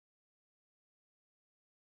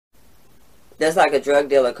That's like a drug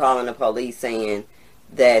dealer calling the police saying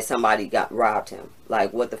that somebody got robbed him.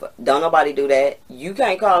 Like, what the fuck? Don't nobody do that. You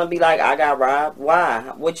can't call and be like, I got robbed.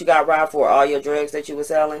 Why? What you got robbed for? All your drugs that you were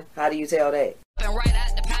selling? How do you tell that?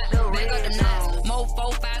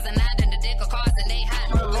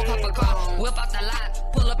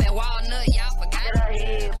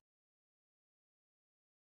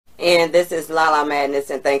 And this is Lala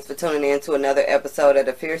Madness, and thanks for tuning in to another episode of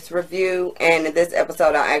the Fierce Review. And in this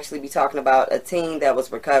episode, I'll actually be talking about a teen that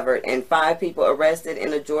was recovered and 5 people arrested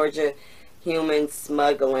in a Georgia human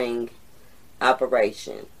smuggling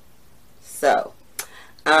operation. So,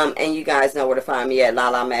 and you guys know where to find me at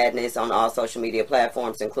Lala Madness on all social media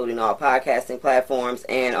platforms, including all podcasting platforms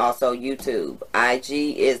and also YouTube.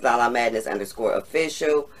 IG is Lala Madness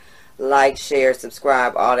 _official. Like, share,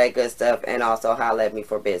 subscribe, all that good stuff, and also holler at me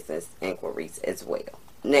for business inquiries as well.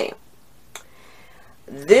 Now,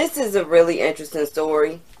 this is a really interesting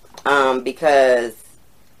story because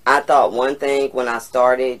I thought one thing when I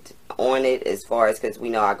started on it, as far as, because we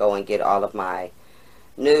know I go and get all of my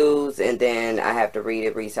news and then I have to read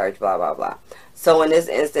it, research, blah, blah, blah. So in this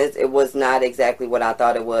instance, it was not exactly what I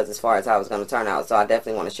thought it was as far as how it was going to turn out. So I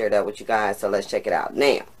definitely want to share that with you guys. So let's check it out.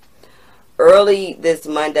 Now, early this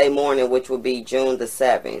Monday morning, which will be June the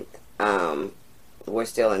 7th, we're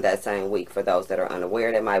still in that same week for those that are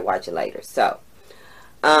unaware that might watch it later. So,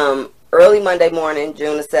 early Monday morning,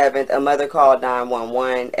 June the 7th, a mother called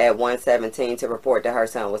 911 at 1:17 to report that her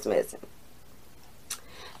son was missing.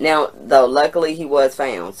 Now, though, luckily he was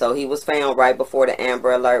found. So he was found right before the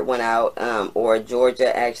Amber Alert went out, or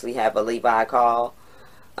Georgia actually have a Levi call.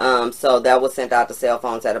 So that was sent out to cell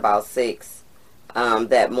phones at about 6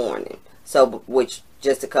 that morning. So, which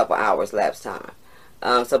just a couple hours lapse time.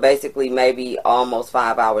 So basically maybe almost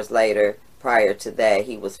 5 hours later, prior to that,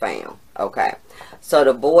 he was found. Okay. So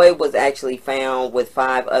the boy was actually found with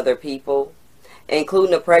 5 other people,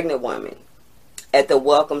 including a pregnant woman, at the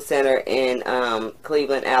Welcome Center in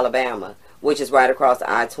Cleveland, Alabama, which is right across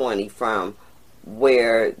I-20 from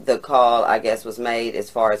where the call, I guess, was made as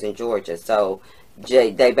far as in Georgia. So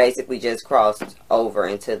they basically just crossed over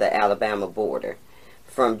into the Alabama border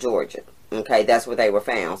from Georgia. Okay, that's where they were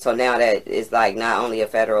found. So now that is like not only a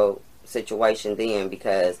federal situation then,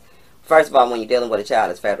 because first of all, when you're dealing with a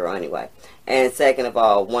child, it's federal anyway. And second of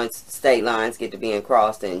all, once state lines get to being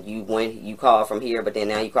crossed and you call from here, but then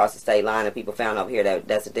now you cross the state line and people found over here,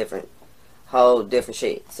 that's a whole different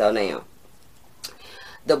shit. So now,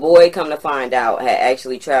 the boy, come to find out, had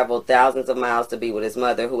actually traveled thousands of miles to be with his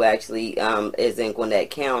mother, who actually is in Gwinnett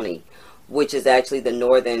County, which is actually the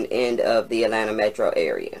northern end of the Atlanta metro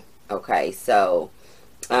area. Okay, so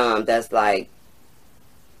that's like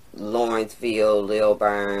Lawrenceville,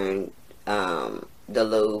 Lilburn,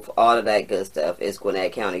 Duluth, all of that good stuff is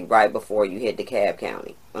Gwinnett County, right before you hit DeKalb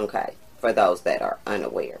County. Okay, for those that are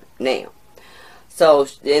unaware. Now, so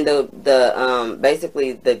in the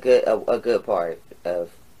basically a good part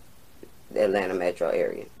of the Atlanta metro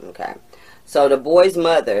area. Okay, so the boy's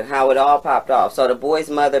mother, how it all popped off. So the boy's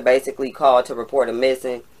mother basically called to report him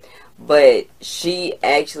missing, but she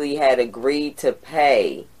actually had agreed to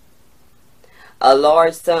pay a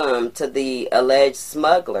large sum to the alleged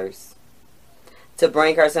smugglers to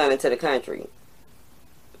bring her son into the country.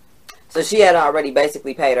 So she had already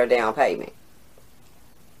basically paid her down payment.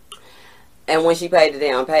 And when she paid the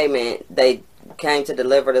down payment, they came to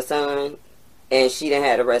deliver the son, and she didn't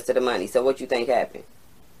have the rest of the money. So what you think happened?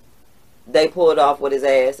 They pulled off with his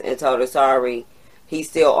ass and told her, sorry, he's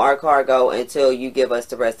still our cargo until you give us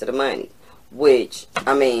the rest of the money. Which,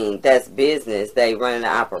 I mean, that's business. They run an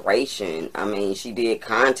operation. I mean, she did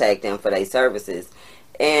contact them for their services.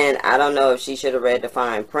 And I don't know if she should have read the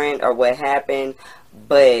fine print or what happened,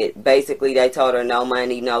 but basically they told her no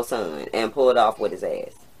money, no son, and pulled off with his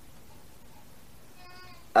ass.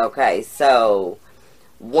 Okay, so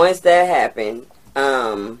once that happened,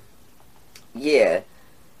 yeah,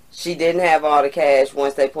 she didn't have all the cash.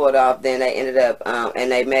 Once they pulled off, then they ended up,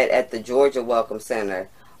 and they met at the Georgia Welcome Center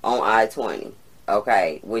on I-20,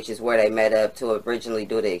 okay, which is where they met up to originally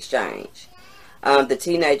do the exchange. The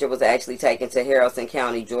teenager was actually taken to Haralson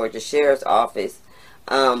County, Georgia Sheriff's Office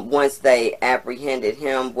once they apprehended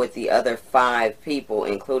him with the other 5 people,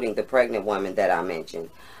 including the pregnant woman that I mentioned.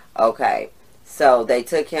 Okay, so they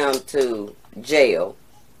took him to jail,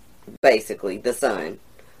 basically, the son,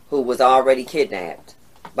 who was already kidnapped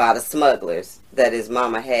by the smugglers that his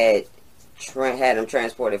mama had him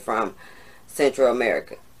transported from Central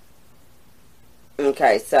America.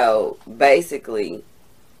 Okay, so basically,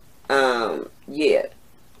 yeah.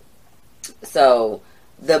 So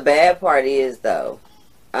the bad part is, though,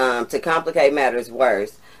 to complicate matters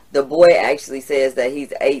worse, The boy actually says that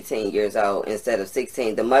he's 18 years old instead of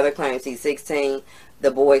 16. The mother claims he's 16.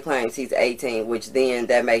 The boy claims he's 18, which then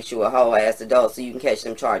that makes you a whole ass adult, so you can catch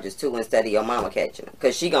them charges too instead of your mama catching them,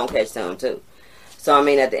 because she gonna catch them too. So I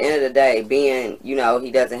mean, at the end of the day, being, you know,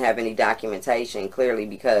 he doesn't have any documentation clearly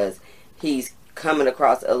because he's coming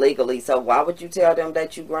across illegally. So why would you tell them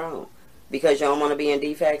that you grown? Because you don't want to be in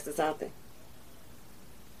defects or something?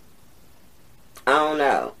 I don't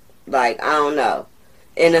know. Like, I don't know.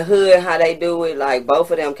 In the hood, how they do it, like,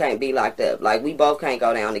 both of them can't be locked up. Like, we both can't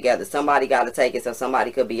go down together. Somebody got to take it, so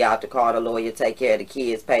somebody could be out to call the lawyer, take care of the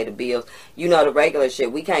kids, pay the bills. You know, the regular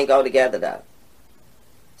shit. We can't go together, though.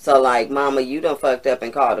 So, like, mama, you done fucked up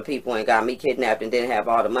and called the people and got me kidnapped and didn't have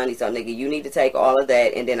all the money. So, nigga, you need to take all of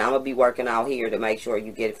that, and then I'm going to be working out here to make sure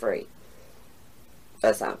you get free.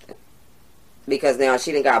 Or something. Because now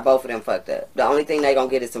she done got both of them fucked up. The only thing they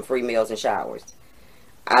gonna get is some free meals and showers.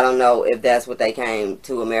 I don't know if that's what they came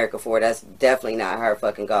to America for. That's definitely not her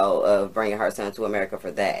fucking goal of bringing her son to America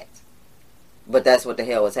for that. But that's what the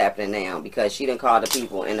hell is happening now. Because she done called the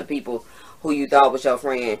people. And the people who you thought was your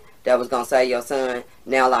friend that was gonna save your son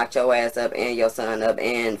now locked your ass up and your son up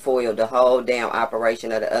and foiled the whole damn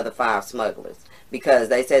operation of the other 5 smugglers. Because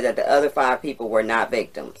they said that the other 5 people were not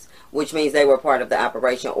victims. Which means they were part of the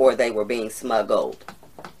operation or they were being smuggled.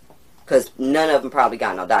 Because none of them probably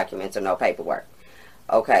got no documents or no paperwork.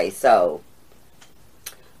 Okay, so,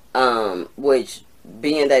 which,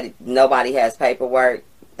 being that nobody has paperwork,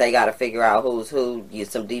 they got to figure out who's who.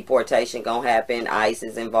 Some deportation gonna happen. ICE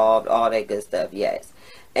is involved. All that good stuff, yes.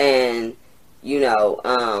 And, you know,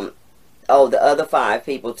 oh, the other 5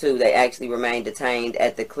 people, too, they actually remained detained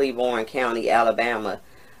at the Cleburne County, Alabama,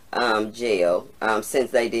 jail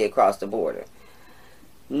since they did cross the border.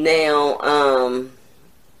 Now,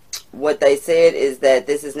 what they said is that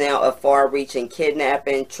this is now a far-reaching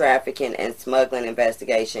kidnapping, trafficking, and smuggling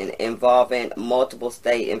investigation involving multiple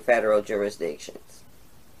state and federal jurisdictions.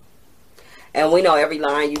 And we know every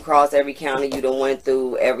line you cross, every county you done went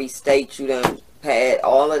through, every state you done had,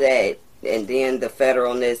 all of that, and then the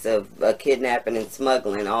federalness of kidnapping and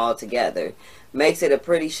smuggling all together makes it a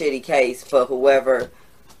pretty shitty case for whoever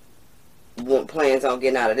plans on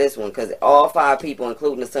getting out of this one, because all 5 people,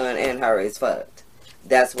 including the son and her, is fucked.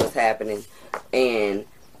 That's what's happening. And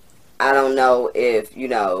I don't know if, you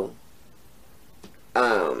know,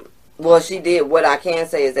 well, she did, what I can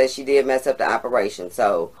say is that she did mess up the operation.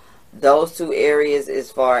 So those 2 areas, as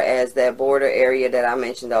far as that border area that I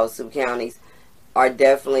mentioned, those 2 counties are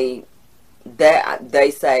definitely, that they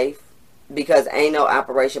safe, because ain't no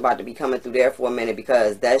operation about to be coming through there for a minute,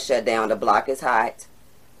 because that shut down. The block is hot.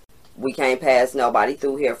 We can't pass nobody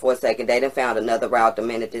through here for a second. They done found another route the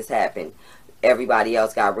minute this happened. Everybody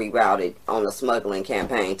else got rerouted on a smuggling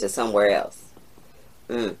campaign to somewhere else.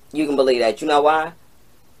 You can believe that. You know why?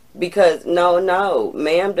 Because, no,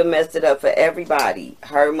 ma'am done messed it up for everybody.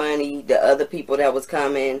 Her money, the other people that was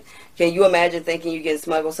coming. Can you imagine thinking you get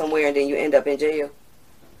smuggled somewhere and then you end up in jail?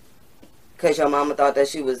 Because your mama thought that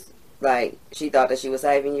she was, like, she thought that she was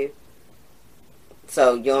saving you.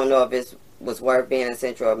 So you don't know if it was worth being in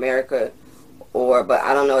Central America, or, but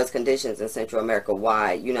I don't know its conditions in Central America,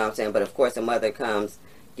 why, you know what I'm saying? But of course a mother comes,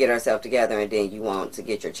 get herself together, and then you want to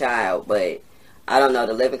get your child. But I don't know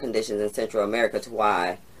the living conditions in Central America to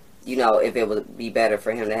why, you know, if it would be better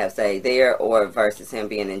for him to have stayed there or versus him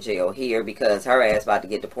being in jail here, because her ass about to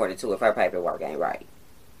get deported too if her paperwork ain't right.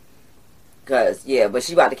 Because, yeah, but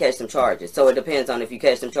she about to catch some charges. So it depends on if you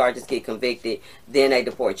catch some charges, get convicted, then they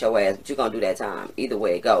deport your ass. But you're going to do that time. Either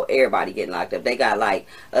way it go. Everybody getting locked up. They got like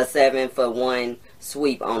a 7-for-1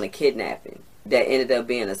 sweep on the kidnapping that ended up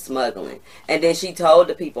being a smuggling. And then she told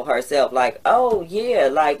the people herself, like, oh, yeah,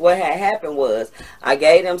 like what had happened was I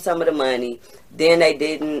gave them some of the money. Then I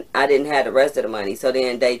didn't have the rest of the money. So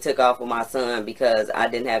then they took off with my son because I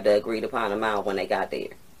didn't have the agreed upon amount when they got there.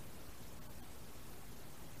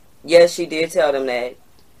 Yes, she did tell them that.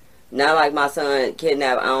 Not like my son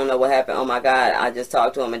kidnapped. I don't know what happened. Oh my God, I just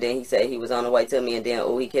talked to him and then he said he was on the way to me and then,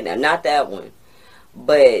 oh, he kidnapped. Not that one.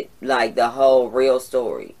 But, like, the whole real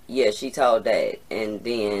story. Yeah, she told that. And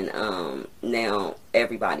then, now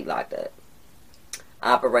everybody locked up.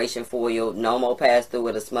 Operation Foil. No more pass through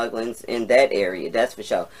with the smugglings in that area. That's for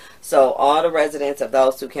sure. So, all the residents of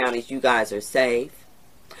those 2 counties, you guys are safe.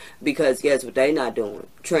 Because guess what they not doing?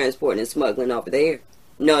 Transporting and smuggling over there.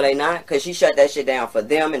 No, they not, because she shut that shit down for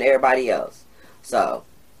them and everybody else. So,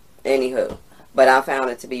 anywho. But I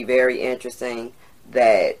found it to be very interesting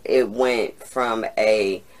that it went from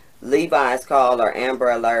a Levi's call or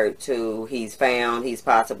Amber Alert to he's found, he's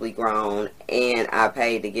possibly grown, and I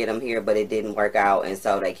paid to get him here, but it didn't work out, and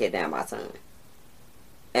so they kidnapped my son.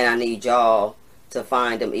 And I need y'all to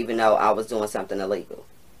find him, even though I was doing something illegal.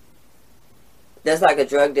 That's like a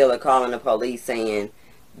drug dealer calling the police saying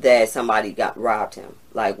that somebody robbed him.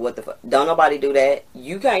 Like, what the fuck? Don't nobody do that.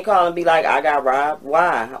 You can't call and be like, I got robbed.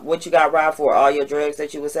 Why? What you got robbed for? All your drugs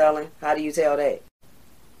that you were selling? How do you tell that?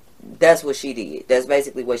 That's what she did. That's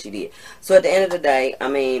basically what she did. So at the end of the day, I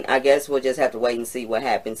mean, I guess we'll just have to wait and see what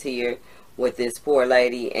happens here with this poor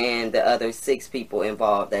lady and the other 6 people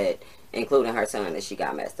involved, that, including her son, that she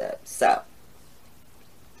got messed up. So,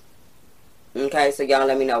 okay, so y'all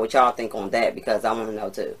let me know what y'all think on that, because I want to know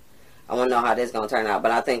too. I want to know how this is going to turn out.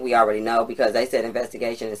 But I think we already know, because they said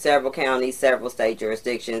investigation in several counties, several state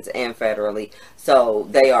jurisdictions, and federally. So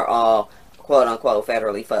they are all, quote unquote,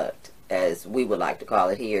 federally fucked, as we would like to call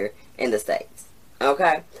it here in the States.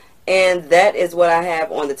 Okay? And that is what I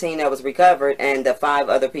have on the teen that was recovered and the 5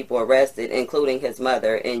 other people arrested, including his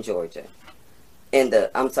mother, in Georgia. In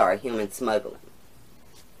the, I'm sorry, human smuggling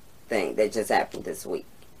thing that just happened this week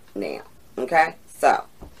now. Okay? So,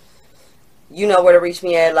 you know where to reach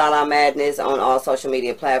me at, Lala Madness, on all social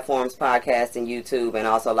media platforms, podcast and YouTube, and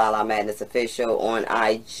also Lala Madness Official on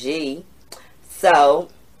IG. So,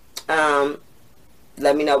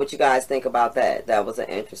 let me know what you guys think about that. That was an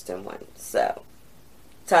interesting one. So,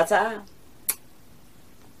 ta-ta.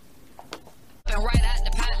 Right out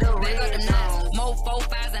the pot, big up the nuts. More 4,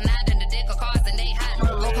 5s and 9 than the deck of cards, and they hot.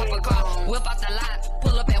 Go cup a car, whip out the lot,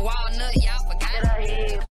 pull up at Walnut, y'all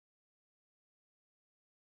forgot.